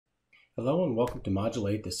Hello and welcome to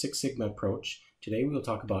Module 8, the Six Sigma approach. Today we will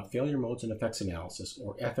talk about failure modes and effects analysis,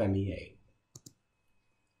 or FMEA.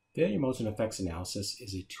 Failure modes and effects analysis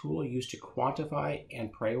is a tool used to quantify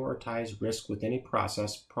and prioritize risk within a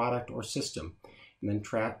process, product, or system, and then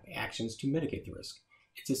track actions to mitigate the risk.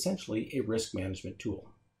 It's essentially a risk management tool.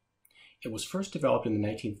 It was first developed in the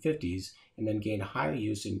 1950s and then gained high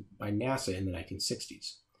use by NASA in the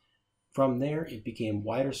 1960s. From there, it became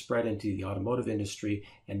wider spread into the automotive industry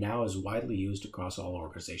and now is widely used across all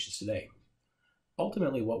organizations today.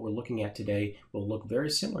 Ultimately, what we're looking at today will look very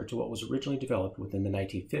similar to what was originally developed within the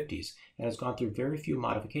 1950s and has gone through very few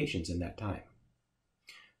modifications in that time.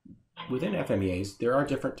 Within FMEAs, there are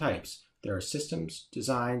different types. There are systems,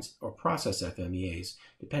 designs, or process FMEAs,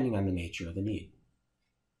 depending on the nature of the need.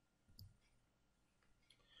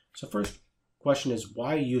 So first question is,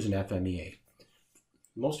 why use an FMEA?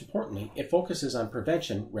 Most importantly, it focuses on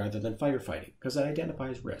prevention rather than firefighting because it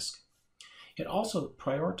identifies risk. It also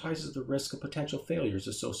prioritizes the risk of potential failures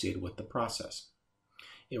associated with the process.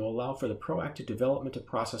 It will allow for the proactive development of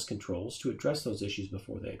process controls to address those issues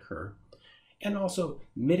before they occur, and also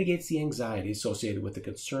mitigates the anxiety associated with the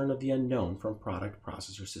concern of the unknown from product,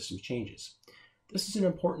 process, or system changes. This is an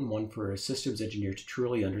important one for a systems engineer to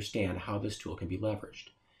truly understand how this tool can be leveraged.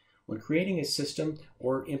 When creating a system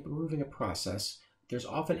or improving a process, there's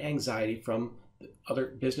often anxiety from other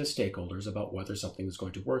business stakeholders about whether something is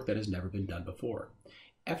going to work that has never been done before.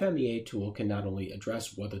 FMEA tool can not only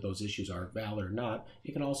address whether those issues are valid or not,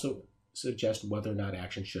 it can also suggest whether or not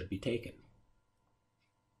action should be taken.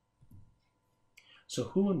 So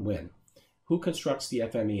who and when? Who constructs the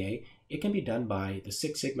FMEA? It can be done by the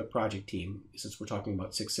Six Sigma project team, since we're talking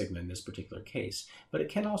about Six Sigma in this particular case, but it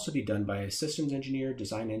can also be done by a systems engineer,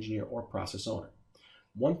 design engineer, or process owner.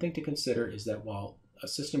 One thing to consider is that while a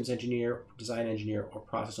systems engineer, design engineer, or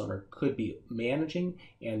process owner could be managing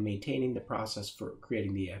and maintaining the process for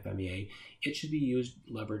creating the FMEA, it should be used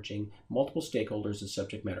leveraging multiple stakeholders and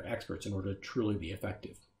subject matter experts in order to truly be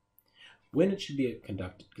effective. When it should be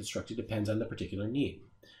constructed depends on the particular need.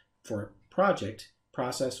 For a project,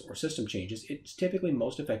 process, or system changes, it's typically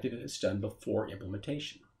most effective if it's done before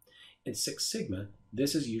implementation. In Six Sigma,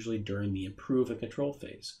 this is usually during the improve and control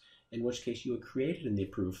phase, in which case you would create it in the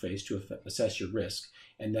approve phase to assess your risk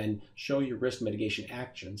and then show your risk mitigation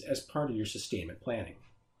actions as part of your sustainment planning.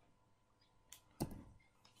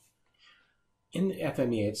 In the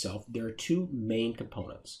FMEA itself, there are two main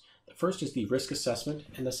components. The first is the risk assessment,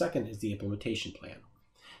 and the second is the implementation plan.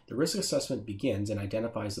 The risk assessment begins and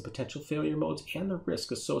identifies the potential failure modes and the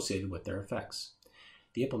risk associated with their effects.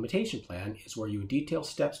 The implementation plan is where you detail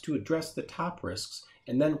steps to address the top risks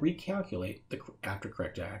and then recalculate after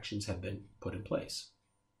corrective actions have been put in place.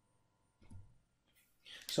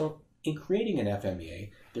 So in creating an FMEA,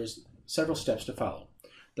 there's several steps to follow.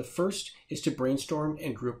 The first is to brainstorm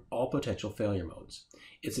and group all potential failure modes.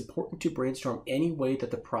 It's important to brainstorm any way that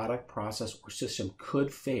the product, process, or system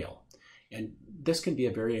could fail. And this can be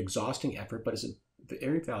a very exhausting effort, but it's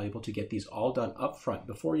very valuable to get these all done up front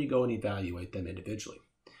before you go and evaluate them individually.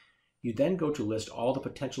 You then go to list all the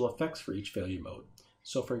potential effects for each failure mode.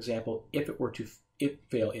 So for example, if it were to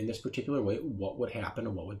fail in this particular way, what would happen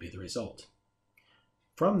and what would be the result?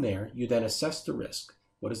 From there, you then assess the risk.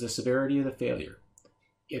 What is the severity of the failure?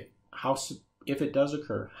 If it does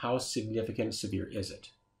occur, how significant and severe is it?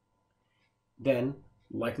 Then,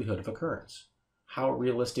 likelihood of occurrence. How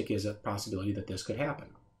realistic is a possibility that this could happen?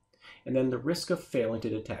 And then the risk of failing to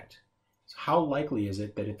detect. So how likely is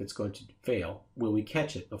it that if it's going to fail, will we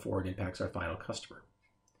catch it before it impacts our final customer?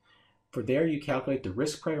 For there, you calculate the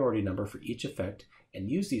risk priority number for each effect and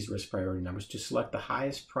use these risk priority numbers to select the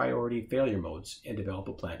highest priority failure modes and develop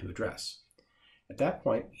a plan to address. At that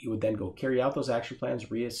point, you would then go carry out those action plans,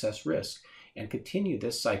 reassess risk, and continue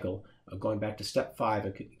this cycle of going back to step 5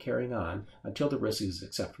 and carrying on until the risk is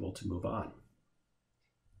acceptable to move on.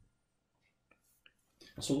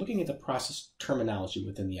 So looking at the process terminology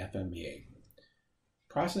within the FMEA.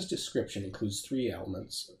 Process description includes 3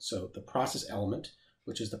 elements. So the process element,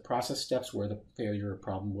 which is the process steps where the failure or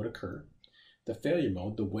problem would occur, the failure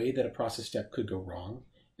mode, the way that a process step could go wrong,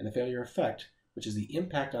 and the failure effect, which is the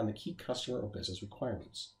impact on the key customer or business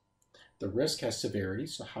requirements. The risk has severity,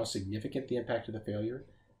 so how significant the impact of the failure,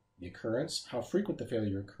 the occurrence, how frequent the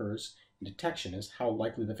failure occurs, and detection is how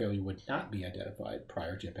likely the failure would not be identified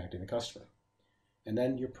prior to impacting the customer. And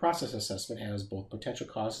then your process assessment has both potential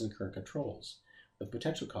causes and current controls, with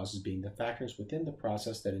potential causes being the factors within the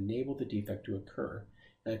process that enable the defect to occur,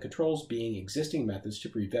 and controls being existing methods to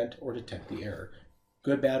prevent or detect the error.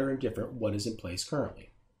 Good, bad, or indifferent, what is in place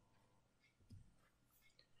currently.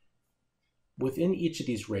 Within each of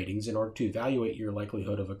these ratings, in order to evaluate your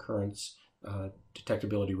likelihood of occurrence,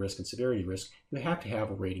 detectability risk, and severity risk, you have to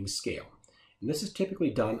have a rating scale. And this is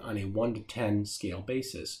typically done on a 1 to 10 scale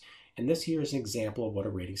basis. And this here is an example of what a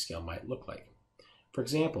rating scale might look like. For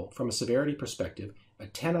example, from a severity perspective, a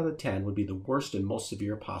 10 out of 10 would be the worst and most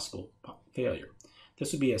severe possible failure.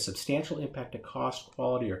 This would be a substantial impact to cost,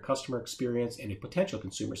 quality, or customer experience, and a potential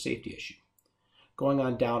consumer safety issue. Going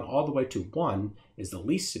on down all the way to 1 is the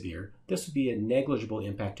least severe. This would be a negligible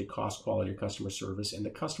impact to cost, quality, or customer service, and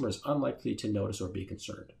the customer is unlikely to notice or be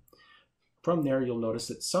concerned. From there, you'll notice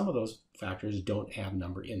that some of those factors don't have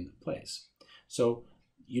number in place. So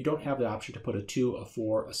you don't have the option to put a 2, a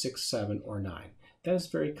 4, a 6, 7, or 9. That is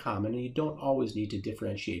very common, and you don't always need to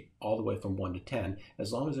differentiate all the way from 1 to 10,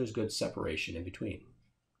 as long as there's good separation in between.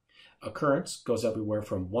 Occurrence goes everywhere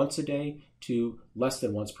from once a day to less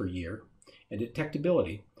than once per year. And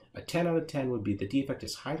detectability, a 10 out of 10 would be the defect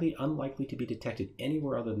is highly unlikely to be detected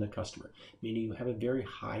anywhere other than the customer, meaning you have a very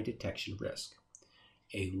high detection risk.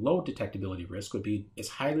 A low detectability risk would be is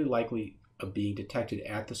highly likely of being detected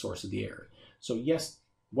at the source of the error. So yes,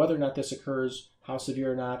 whether or not this occurs, how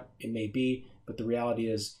severe or not, it may be, but the reality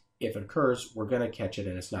is if it occurs, we're going to catch it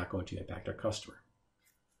and it's not going to impact our customer.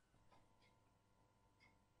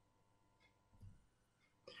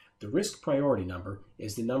 The risk priority number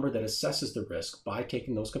is the number that assesses the risk by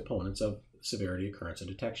taking those components of severity, occurrence, and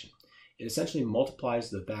detection. It essentially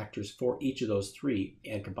multiplies the factors for each of those three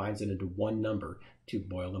and combines it into one number to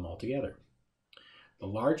boil them all together. The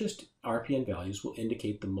largest RPN values will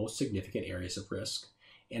indicate the most significant areas of risk,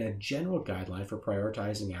 and a general guideline for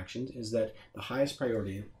prioritizing actions is that the highest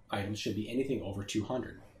priority items should be anything over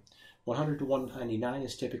 200. 100 to 199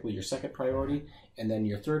 is typically your second priority, and then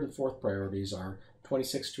your third and fourth priorities are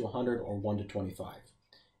 26 to 100 or 1 to 25.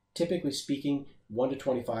 Typically speaking, 1 to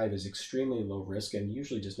 25 is extremely low risk and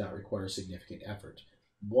usually does not require significant effort.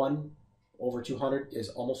 1 over 200 is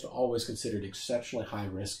almost always considered exceptionally high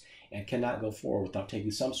risk and cannot go forward without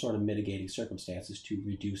taking some sort of mitigating circumstances to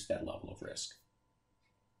reduce that level of risk.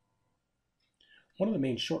 One of the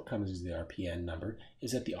main shortcomings of the RPN number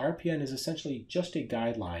is that the RPN is essentially just a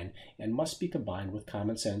guideline and must be combined with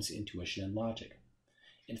common sense, intuition, and logic.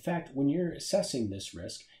 In fact, when you're assessing this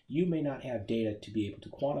risk, you may not have data to be able to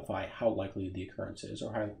quantify how likely the occurrence is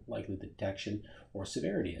or how likely the detection or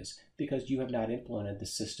severity is because you have not implemented the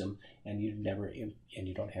system and you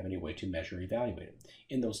don't have any way to measure or evaluate it.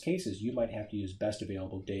 In those cases, you might have to use best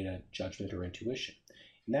available data, judgment, or intuition.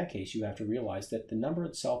 In that case, you have to realize that the number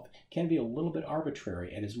itself can be a little bit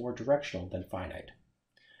arbitrary and is more directional than finite.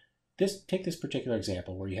 Take this particular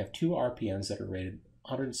example where you have two RPNs that are rated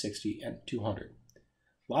 160 and 200.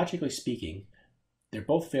 Logically speaking, they're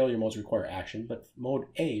both failure modes require action, but mode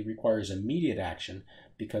A requires immediate action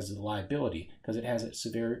because of the liability, because it has a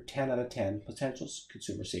severe 10 out of 10 potential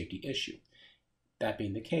consumer safety issue. That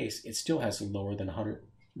being the case, it still has a lower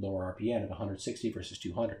RPN of 160 versus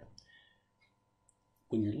 200.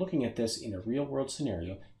 When you're looking at this in a real-world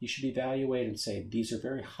scenario, you should evaluate and say, these are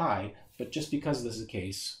very high, but just because this is the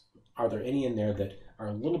case, are there any in there that are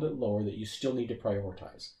a little bit lower that you still need to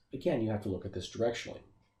prioritize? Again, you have to look at this directionally.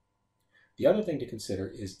 The other thing to consider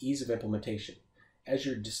is ease of implementation. As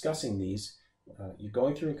you're discussing these, you're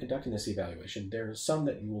going through and conducting this evaluation, there are some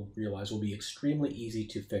that you will realize will be extremely easy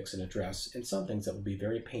to fix and address, and some things that will be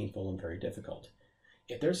very painful and very difficult.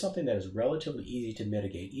 If there's something that is relatively easy to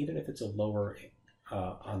mitigate, even if it's a lower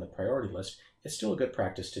on the priority list, it's still a good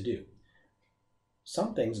practice to do.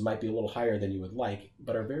 Some things might be a little higher than you would like,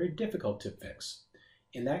 but are very difficult to fix.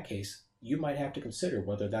 In that case, you might have to consider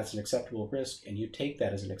whether that's an acceptable risk, and you take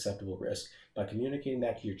that as an acceptable risk by communicating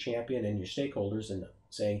that to your champion and your stakeholders and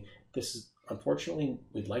saying, this is, unfortunately,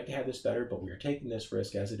 we'd like to have this better, but we are taking this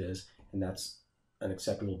risk as it is, and that's an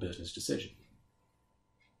acceptable business decision.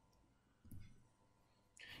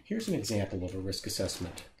 Here's an example of a risk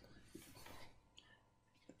assessment.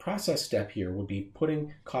 The process step here would be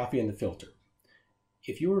putting coffee in the filter.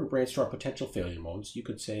 If you were to brainstorm potential failure modes, you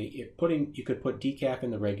could say you could put decaf in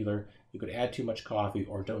the regular, you could add too much coffee,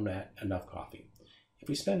 or don't add enough coffee. If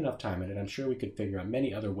we spend enough time in it, I'm sure we could figure out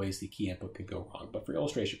many other ways the key input could go wrong, but for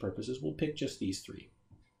illustration purposes, we'll pick just these three.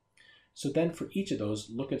 So then for each of those,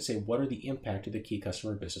 look and say what are the impact of the key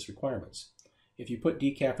customer business requirements. If you put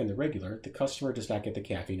decaf in the regular, the customer does not get the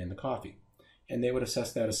caffeine in the coffee, and they would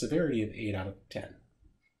assess that a severity of 8 out of 10.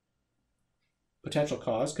 Potential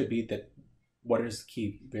cause could be that what is the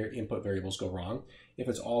key input variables go wrong. If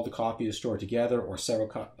it's all the coffee is stored together or several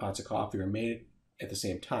pots of coffee are made at the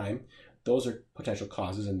same time, those are potential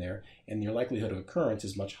causes in there, and your likelihood of occurrence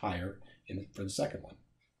is much higher for the second one.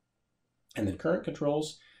 And then current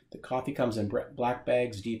controls, The coffee comes in black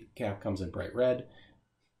bags, decaf comes in bright red.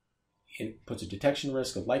 It puts a detection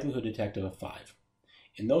risk, a likelihood detected of 5.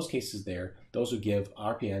 In those cases there, those would give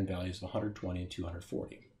RPN values of 120 and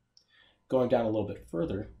 240. Going down a little bit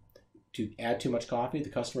further, to add too much coffee, the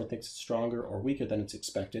customer thinks it's stronger or weaker than it's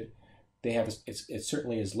expected. It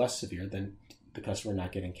certainly is less severe than the customer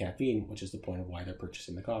not getting caffeine, which is the point of why they're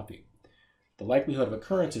purchasing the coffee. The likelihood of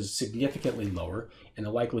occurrence is significantly lower, and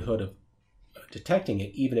the likelihood of detecting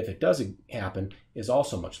it, even if it does happen, is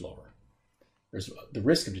also much lower. The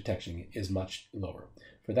risk of detection is much lower.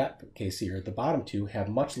 For that case here, the bottom two have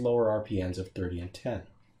much lower RPNs of 30 and 10.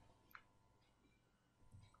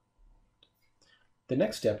 The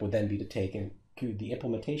next step would then be to take into the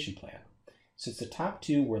implementation plan. Since the top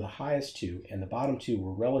two were the highest two and the bottom two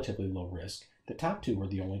were relatively low risk, the top two were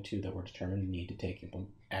the only two that were determined to need to take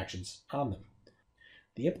actions on them.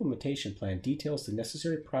 The implementation plan details the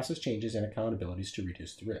necessary process changes and accountabilities to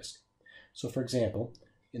reduce the risk. So for example,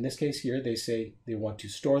 in this case here, they say they want to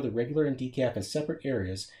store the regular and decaf in separate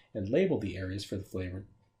areas and label the areas for the flavored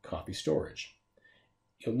coffee storage.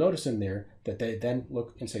 You'll notice in there that they then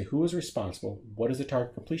look and say who is responsible, what is the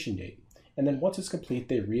target completion date, and then once it's complete,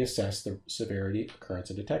 they reassess the severity, occurrence,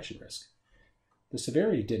 and detection risk. The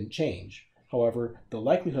severity didn't change. However, the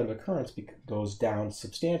likelihood of occurrence goes down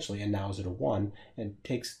substantially and now is at a 1 and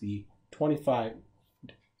takes the 25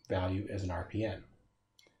 value as an RPN.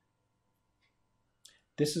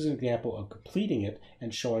 This is an example of completing it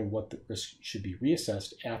and showing what the risk should be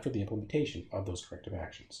reassessed after the implementation of those corrective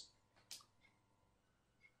actions.